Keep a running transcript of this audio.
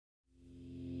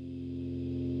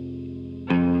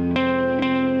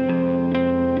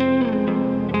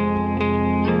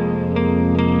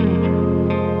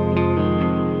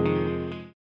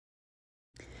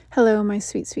my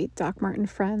sweet Doc Marten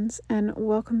friends, and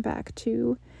welcome back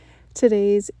to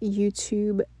today's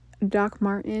YouTube Doc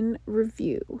Marten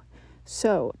review.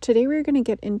 So today we're going to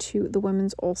get into the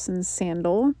women's Olson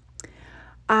sandal.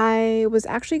 I was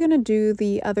actually going to do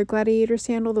the other gladiator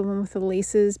sandal, the one with the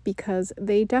laces, because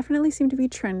they definitely seem to be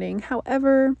trending.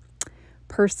 However,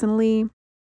 personally,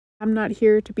 I'm not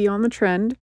here to be on the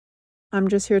trend. I'm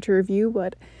just here to review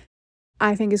what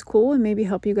I think is cool and maybe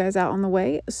help you guys out on the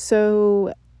way.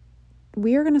 So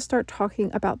we are going to start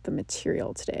talking about the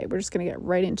material today. We're just going to get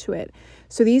right into it.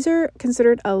 So these are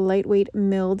considered a lightweight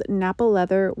milled Napa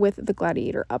leather with the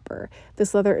gladiator upper.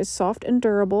 This leather is soft and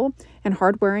durable and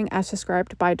hard wearing as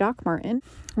described by Doc Marten.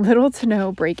 Little to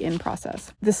no break-in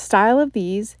process. The style of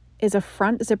these is a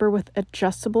front zipper with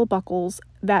adjustable buckles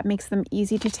that makes them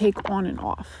easy to take on and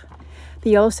off.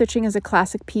 The yellow stitching is a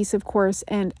classic piece, of course,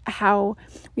 and how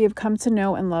we have come to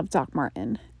know and love Doc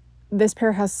Marten. This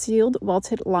pair has sealed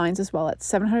welted lines as well at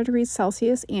 700 degrees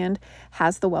Celsius and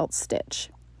has the welt stitch.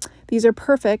 These are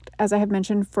perfect, as I have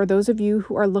mentioned, for those of you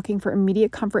who are looking for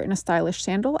immediate comfort in a stylish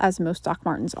sandal, as most Doc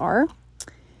Martens are.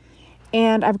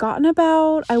 And I've gotten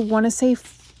about, I want to say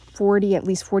at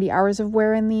least 40 hours of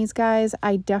wear in these guys.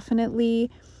 I definitely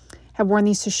have worn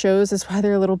these to shows. That's why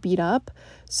they're a little beat up.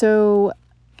 So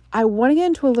I want to get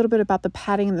into a little bit about the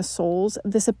padding and the soles.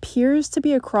 This appears to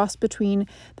be a cross between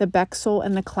the Beck sole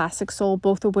and the classic sole,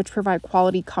 both of which provide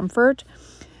quality comfort.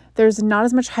 There's not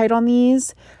as much height on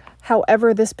these.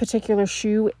 However, this particular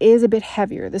shoe is a bit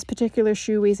heavier. This particular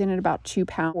shoe weighs in at about 2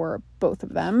 pounds for both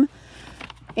of them.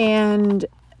 And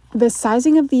the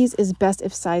sizing of these is best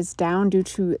if sized down due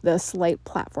to the slight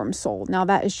platform sole. Now,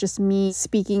 that is just me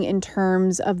speaking in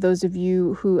terms of those of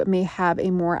you who may have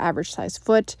a more average size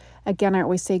foot. Again, I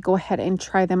always say go ahead and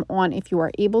try them on if you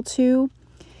are able to.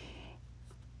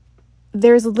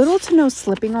 There's little to no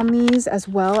slipping on these as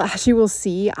well, as you will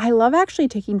see. I love actually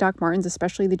taking Doc Martens,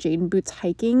 especially the Jaden boots,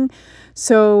 hiking.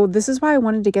 So this is why I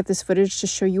wanted to get this footage to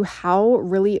show you how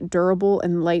really durable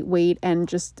and lightweight and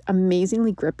just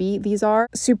amazingly grippy these are.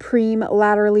 Supreme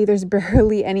laterally, there's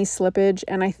barely any slippage.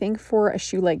 And I think for a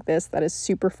shoe like this, that is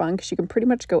super fun because you can pretty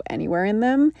much go anywhere in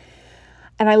them.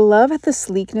 And I love the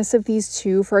sleekness of these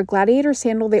too. For a gladiator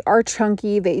sandal, they are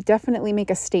chunky. They definitely make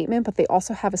a statement, but they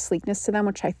also have a sleekness to them,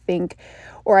 which I think,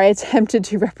 or I attempted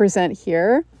to represent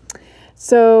here.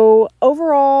 So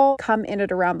overall, come in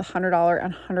at around the $100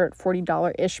 and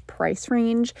 $140-ish price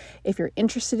range. If you're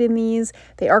interested in these,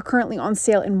 they are currently on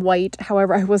sale in white.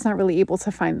 However, I was not really able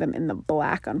to find them in the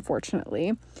black,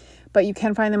 unfortunately. But you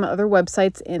can find them on other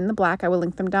websites in the black. I will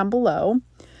link them down below.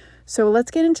 So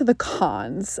let's get into the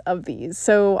cons of these.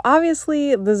 So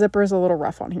obviously the zipper is a little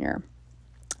rough on here.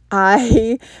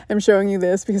 I am showing you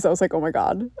this because I was like, oh my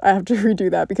God, I have to redo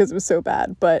that because it was so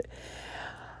bad. But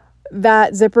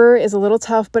that zipper is a little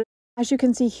tough, but as you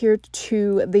can see here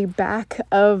to the back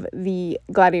of the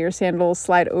gladiator sandals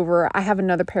slide over. I have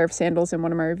another pair of sandals in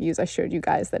one of my reviews. I showed you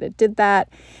guys that it did that.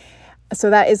 So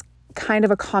that is kind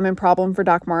of a common problem for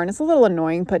Doc Marten. It's a little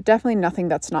annoying, but definitely nothing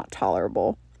that's not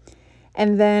tolerable.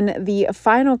 And then the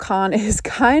final con is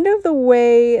kind of the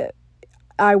way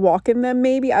I walk in them,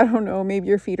 maybe. I don't know. Maybe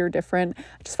your feet are different.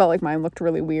 I just felt like mine looked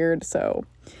really weird. So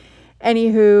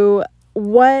anywho,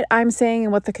 what I'm saying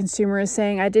and what the consumer is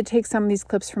saying, I did take some of these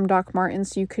clips from Doc Marten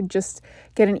so you could just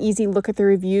get an easy look at the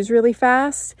reviews really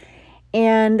fast.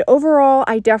 And overall,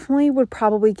 I definitely would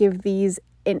probably give these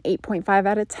an 8.5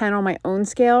 out of 10 on my own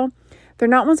scale. They're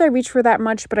not ones I reach for that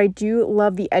much, but I do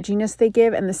love the edginess they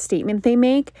give and the statement they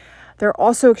make. They're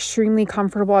also extremely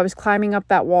comfortable. I was climbing up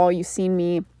that wall. You've seen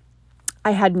me.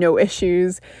 I had no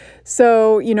issues.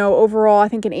 So, you know, overall, I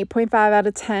think an 8.5 out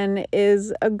of 10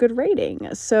 is a good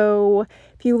rating. So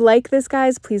if you like this,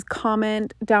 guys, please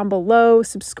comment down below.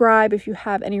 Subscribe. If you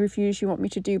have any reviews you want me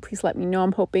to do, please let me know.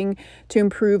 I'm hoping to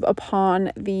improve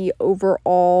upon the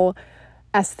overall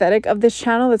aesthetic of this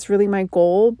channel. That's really my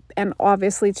goal. And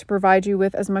obviously to provide you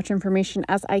with as much information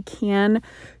as I can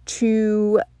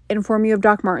to inform you of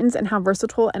Doc Martens and how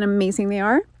versatile and amazing they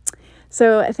are.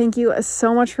 So thank you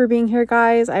so much for being here,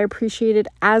 guys. I appreciate it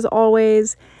as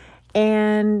always,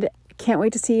 and can't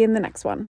wait to see you in the next one.